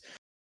 Jesus.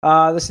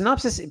 The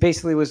synopsis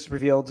basically was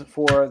revealed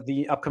for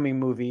the upcoming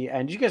movie.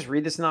 And did you guys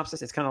read the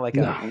synopsis? It's kind of like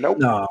nope.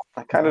 No,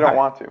 I kind of don't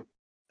want to.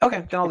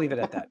 Okay, then I'll leave it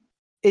at that.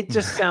 It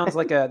just sounds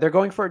like they're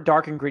going for a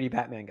dark and gritty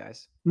Batman,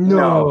 guys.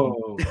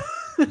 No.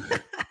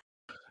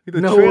 The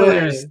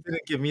trailers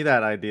didn't give me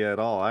that idea at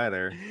all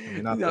either. I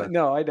mean,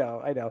 no, I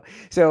know.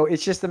 So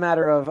it's just a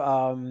matter of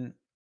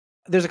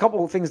there's a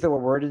couple of things that were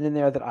worded in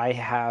there that I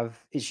have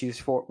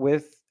issues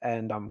with,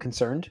 and I'm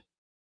concerned.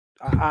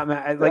 I'm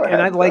not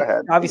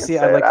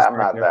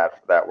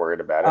that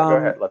worried about it. Go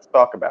ahead, let's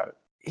talk about it.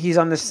 He's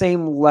on the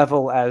same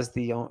level as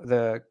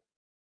the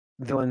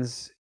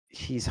villains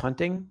he's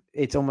hunting.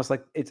 It's almost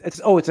like it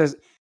says.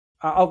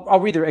 I'll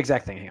read the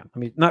exact thing. Hang on.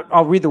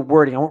 I'll read the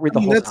wording. I won't read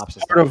the whole synopsis.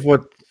 That's part of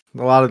what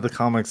a lot of the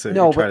comics that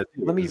you try to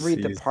do. Let me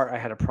read the part I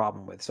had a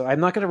problem with. So I'm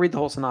not going to read the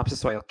whole synopsis,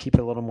 so I'll keep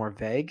it a little more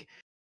vague.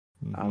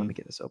 Mm-hmm. Let me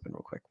get this open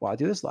real quick while I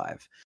do this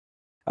live.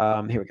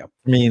 Here we go.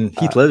 I mean,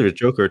 Heath Ledger's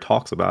Joker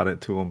talks about it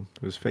to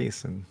his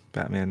face in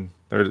Batman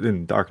or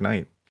in Dark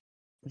Knight.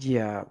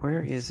 Yeah,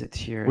 where is it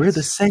here? We're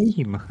the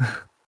same.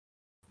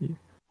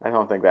 I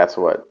don't think that's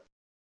what.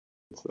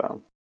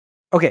 So.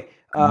 Okay.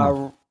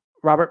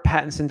 Robert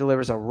Pattinson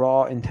delivers a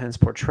raw, intense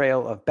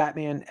portrayal of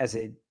Batman as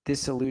a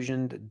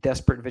disillusioned,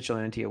 desperate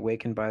vigilante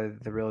awakened by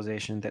the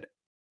realization that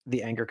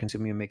the anger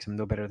consuming him makes him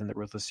no better than the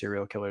ruthless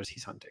serial killers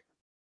he's hunting.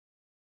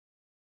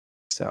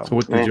 So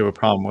what did you have a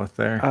problem with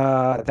there?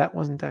 That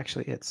wasn't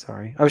actually it.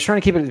 Sorry, I was trying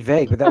to keep it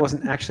vague, but that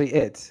wasn't actually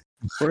it.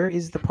 Where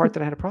is the part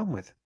that I had a problem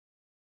with?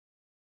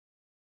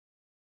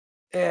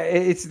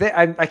 It's there.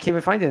 I can't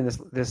even find it in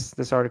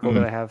this article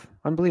that I have.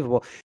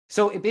 Unbelievable.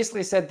 So it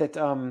basically said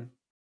that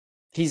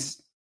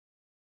he's.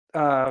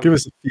 Give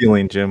us a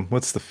feeling, Jim.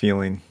 What's the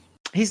feeling?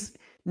 He's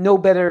no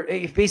better.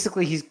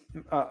 Basically, he's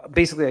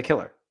basically a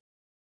killer.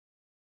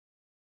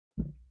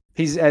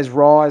 He's as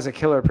raw as a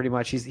killer, pretty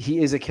much. He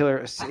is a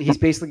killer. He's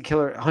basically a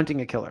killer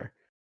hunting a killer.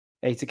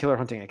 He's a killer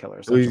hunting a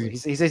killer.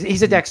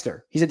 He's a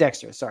Dexter. He's a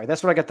Dexter. Sorry,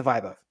 that's what I got the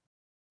vibe of.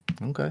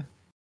 Okay.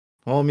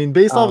 Well, I mean,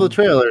 based off the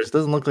trailers, it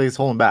doesn't look like he's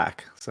holding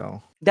back.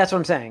 So that's what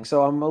I'm saying.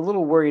 So I'm a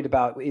little worried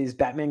about, is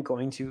Batman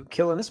going to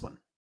kill in this one?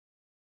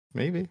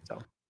 Maybe.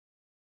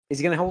 Is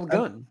he going to hold a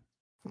gun?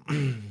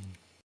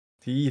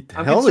 He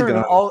I'm held a concerned gun.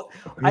 with all.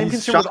 I'm He's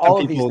concerned with shocking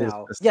all of these people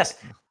now. with- Yes,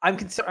 I'm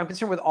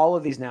concerned with all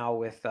of these now.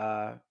 With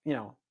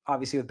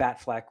obviously with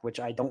Batfleck, which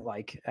I don't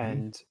like,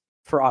 and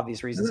for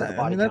obvious reasons of the I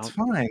body mean, that's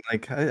count. fine.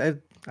 Like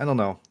I don't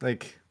know.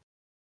 Like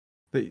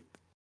Well,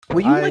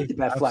 you like the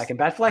Batfleck, and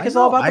Batfleck is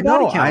all about the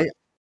body count.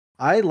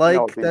 I like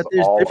he's that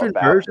there's all different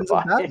about the versions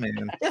of body.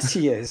 Batman. Yes,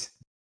 he is.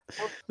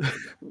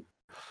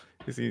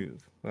 Is he?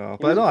 Well, He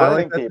but was no, I burning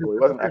like that. people. He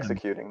there's wasn't different versions.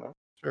 executing them.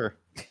 Sure.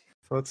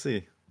 So let's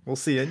see. We'll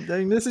see. I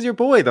mean, this is your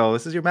boy, though.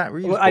 This is your Matt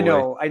Reeves. Well,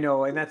 boy. I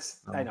know, and that's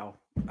I know.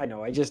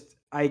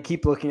 I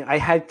keep looking. I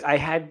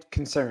had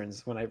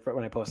concerns when I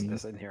posted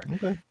this in here.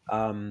 Okay.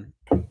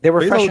 They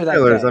were Based on fresher the that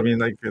trailers, day. I mean,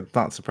 like it's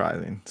not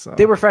surprising. So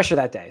They were fresher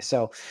that day.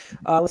 So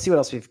let's see what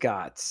else we've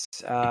got.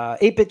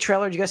 8-bit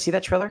trailer. Did you guys see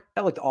that trailer?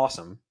 That looked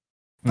awesome.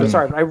 I'm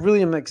sorry, but I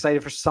really am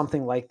excited for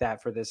something like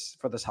that for this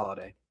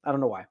holiday. I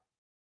don't know why.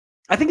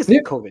 I think it's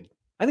COVID.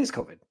 I think it's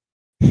COVID.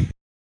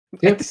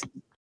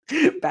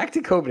 Yeah. Back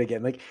to COVID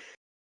again. Like,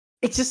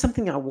 it's just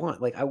something I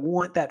want. Like, I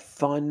want that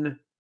fun,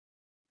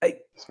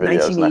 like, This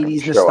video's not gonna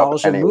 1980s show up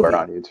nostalgia anywhere movie.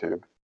 on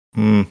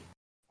YouTube.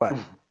 But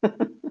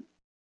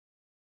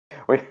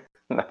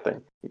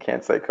Nothing. You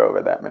can't say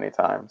COVID that many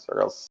times,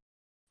 or else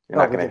you're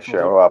Oh, not we going to did-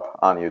 show up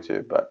on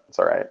YouTube. But it's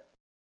all right.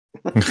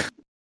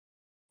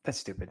 that's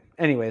stupid.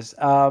 Anyways,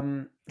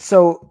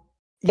 so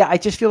yeah, I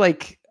just feel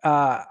like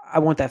I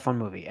want that fun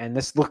movie, and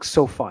this looks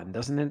so fun,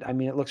 doesn't it? I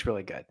mean, it looks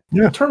really good.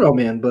 Turbo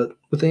Man, but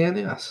with the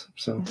NES.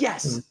 So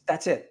Yes,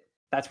 that's it.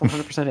 That's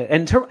 100% it.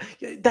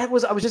 And I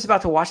was just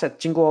about to watch that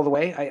Jingle All the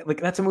Way.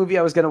 That's a movie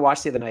I was going to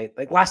watch the other night.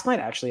 Like last night,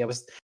 actually, I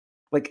was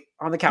like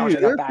on the couch. Dude,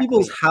 I there got are back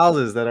people's late.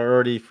 houses that are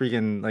already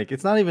freaking like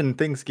it's not even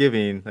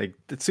Thanksgiving. Like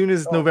as soon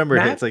as Oh, November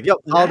Matt- hits, like yep,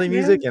 Matt, holiday man?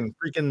 music and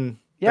freaking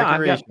Yeah,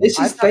 I've got- decorations. this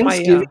is I've got my,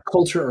 Thanksgiving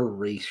culture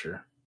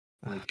erasure.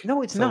 Like,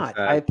 No, it's So not.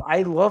 sad.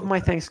 I love my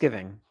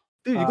Thanksgiving.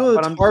 Dude, you but go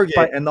to I'm- Target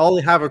but- and all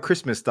they have are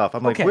Christmas stuff.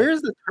 I'm like, Okay.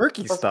 where's the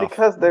turkey Well, it's stuff?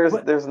 because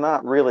But- there's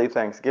not really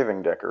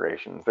Thanksgiving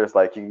decorations. There's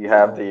like you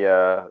have No.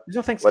 the There's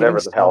no Thanksgiving whatever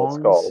the hell it's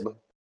songs. called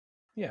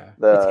Yeah,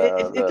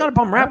 The- it got a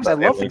bum rap because I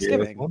the love family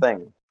Thanksgiving. game.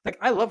 thing. Like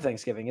I love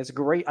Thanksgiving. It's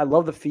great. I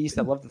love the feast.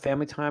 I love the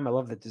family time. I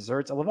love the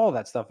desserts. I love all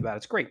that stuff about it.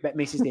 It's great.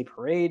 Macy's Day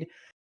Parade.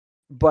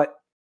 But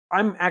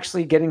I'm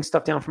actually getting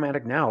stuff down from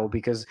Attic now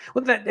because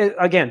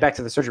again, back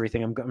to the surgery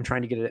thing. I'm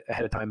trying to get it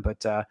ahead of time,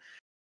 but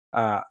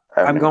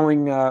I'm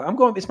going.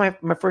 It's my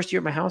first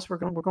year at my house. We're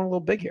going a little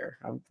big here.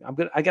 I'm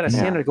good. I got a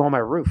Santa to go on my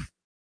roof.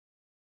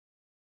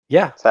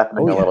 Yeah, It's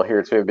happening Oh, a yeah. little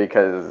here too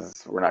because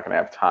we're not going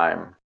to have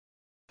time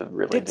to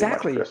really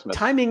Exactly. do much Christmas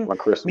Timing when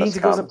Christmas means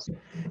it goes up. comes.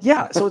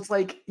 Yeah, so it's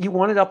like you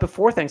want it up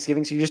before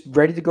Thanksgiving, so you're just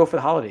ready to go for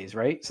the holidays,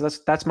 right? So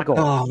that's my goal.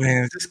 Oh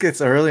man, it just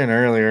gets earlier and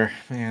earlier.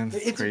 Man,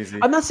 it's crazy.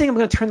 I'm not saying I'm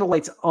going to turn the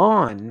lights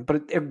on,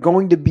 but they're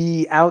going to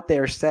be out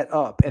there set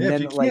up, and Yeah,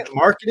 then if you like can't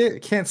market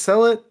it, can't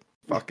sell it,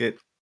 fuck it.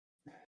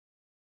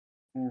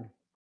 Mm. That's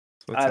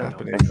what's I don't know.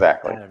 happening.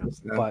 Exactly. I don't know.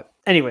 Yeah. But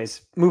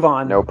anyways, move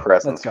on. No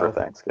presents go. for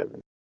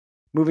Thanksgiving.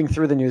 Moving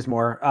through the news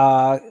more.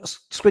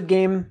 Squid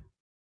Game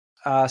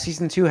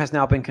season 2 has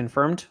now been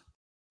confirmed.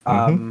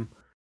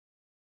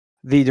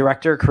 The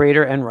director,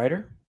 creator, and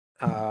writer.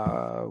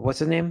 What's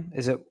his name?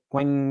 Is it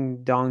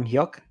Wang Dong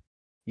Hyuk?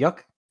 Hyuk?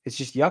 It's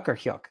just Hyuk or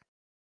Hyuk?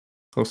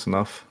 Close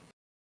enough.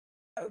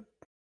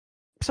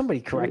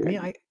 Somebody correct me.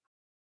 We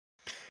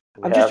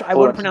I'm just- have I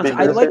wanna fluent pronounce it.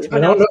 I like to speakers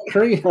I don't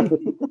pronounce-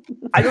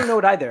 know. I don't know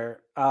it either.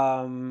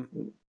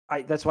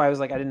 That's why I was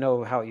like, I didn't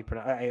know how you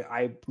pronounce.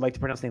 I like to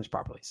pronounce names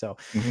properly, so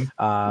here.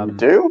 You um,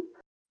 do?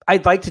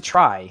 I'd like to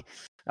try.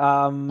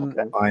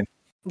 Okay. Fine.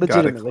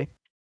 Legitimately,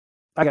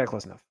 I got it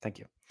close enough. Thank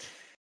you.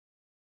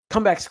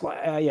 Comeback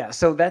Squad. Yeah,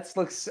 so that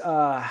looks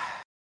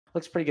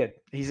pretty good.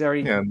 He's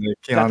already Yeah, and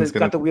got Keon's the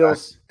gonna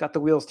got the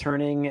wheels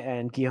turning,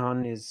 and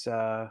Gihan is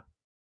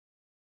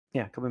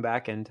coming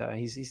back, and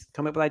he's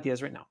coming up with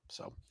ideas right now.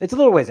 So it's a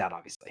little ways out,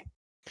 obviously.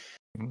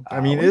 I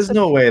mean, what is there's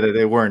no way that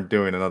they weren't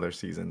doing another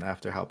season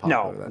after how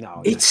popular that.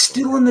 No, It's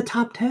still in the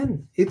top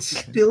 10. It's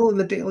still in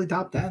the daily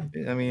top 10.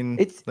 I mean,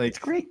 it's like it's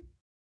great.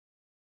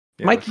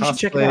 yeah, Mike, the you should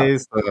check it out.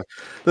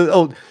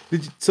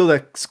 cosplays, so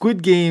the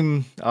Squid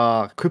Game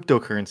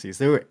cryptocurrencies,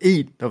 there were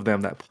 8 of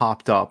them that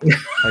popped up,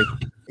 like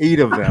 8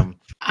 of them.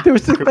 There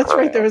was that's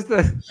right. There was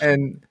the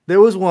And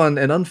there was one,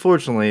 and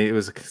unfortunately, it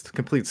was a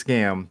complete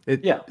scam.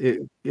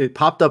 It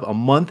popped up a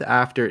month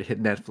after it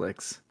hit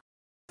Netflix.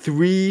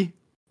 3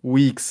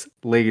 weeks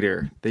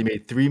later, they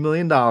made $3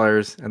 million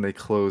and they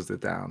closed it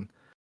down.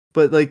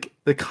 But like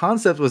the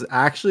concept was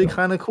actually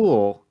kind of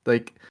cool.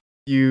 Like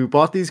you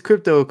bought these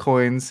crypto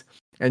coins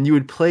and you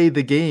would play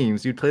the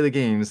games. You'd play the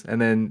games,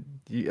 and then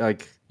you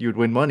would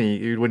win money.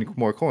 You'd win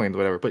more coins,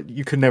 whatever. But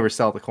you could never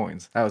sell the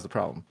coins. That was the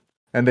problem.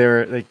 And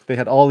they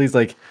had all these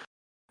like,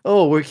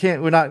 oh, we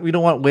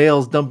don't want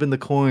whales dumping the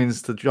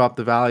coins to drop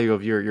the value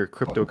of your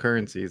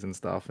cryptocurrencies and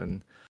stuff.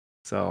 And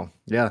so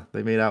yeah,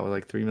 they made out with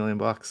like $3 million.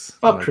 Fuck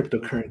Like,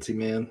 cryptocurrency,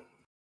 man.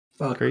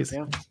 Fuck. crazy.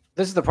 Yeah.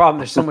 This is the problem.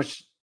 There's so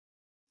much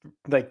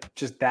like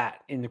just that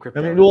in the crypto.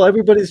 I mean, well,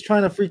 everybody's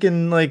trying to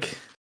freaking like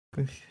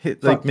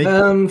hit Fuck make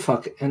them.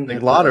 Fuck and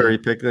like lottery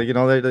pick. Like, they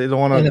don't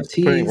want to put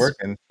any NFTs. work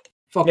in.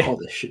 Fuck Yeah. all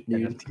this shit,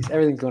 dude. NFTs.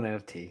 Everything's going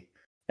NFT.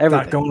 Not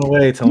Everything. going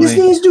away, Tony.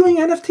 Disney is doing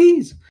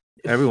NFTs.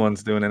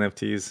 Everyone's doing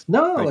NFTs.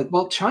 No,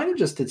 well, China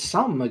just did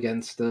some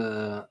against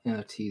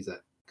NFTs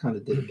that kind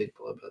of did a big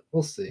blow, but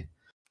we'll see.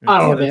 I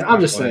don't know, man.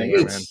 I'm just saying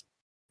it's.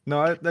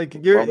 No, like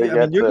you're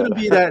gonna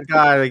be that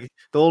guy, like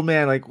the old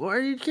man, like, what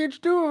are you kids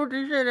doing with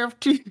these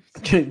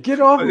NFTs? Get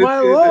off my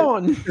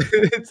lawn.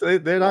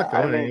 They're not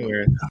going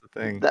anywhere. That's the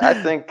thing. I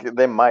think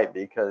they might,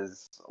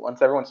 because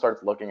once everyone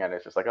starts looking at it,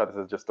 it's just like, oh, this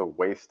is just a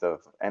waste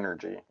of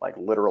energy, like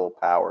literal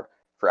power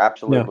for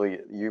absolutely.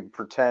 You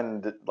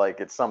pretend like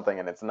it's something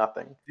and it's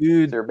nothing.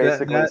 Dude, so you're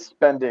basically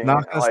spending.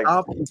 Not gonna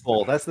stop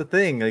people. That's the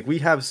thing. Like we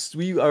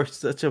are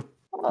such a.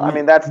 I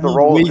mean, that's the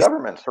role of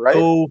governments, right?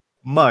 So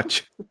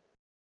much.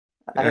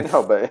 I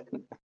know, but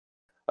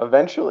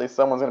eventually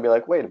someone's gonna be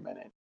like, wait a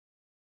minute.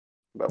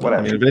 But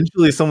whatever. I mean,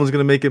 eventually someone's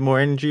gonna make it more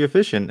energy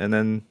efficient, and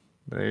then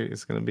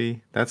that's gonna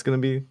be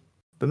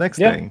the next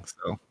thing.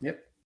 So Yep.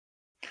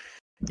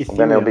 Well,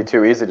 then it'll be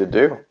too easy to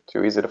do,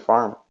 too easy to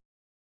farm.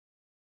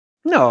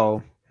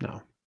 No.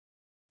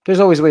 There's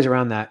always ways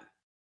around that.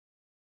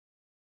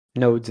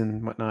 Nodes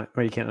and whatnot,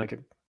 where you can't like a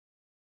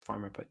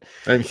farmer, but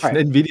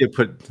Nvidia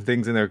put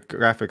things in their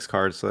graphics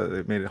cards so that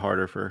it made it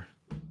harder for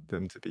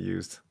them to be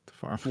used to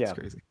farm. Yeah. It's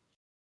crazy.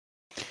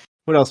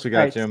 What else we got,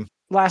 Right. Jim?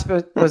 Last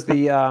bit was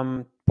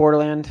the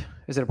Borderland.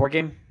 Is it a board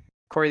game,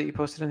 Corey, that you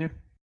posted in here?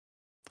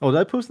 Oh, did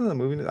I post in the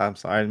movie? I'm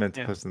sorry, I meant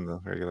to post in the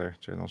regular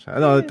general chat.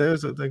 No,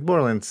 there's a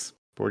Borderlands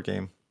board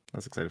game I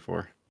was excited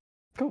for.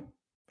 Cool.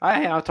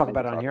 I'll talk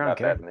about it on here. I don't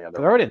care. In the other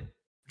Throw it in.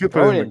 Good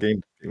put it in the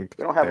game. We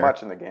don't have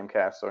much in the game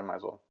cast, so we might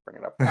as well bring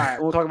it up. All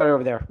right, we'll talk about it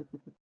over there.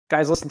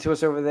 Guys, listen to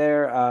us over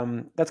there.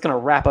 That's going to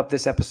wrap up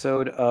this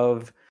episode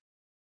of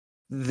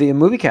the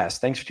MovieCast.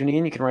 Thanks for tuning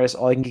in. You can write us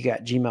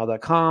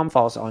allycangeek@gmail.com.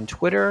 Follow us on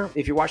Twitter.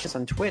 If you're watching us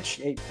on Twitch,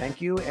 hey, thank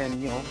you.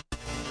 And,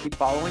 keep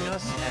following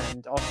us.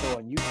 And also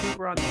on YouTube,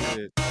 we're on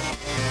there.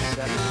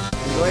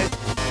 Enjoy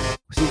it.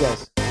 See you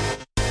guys.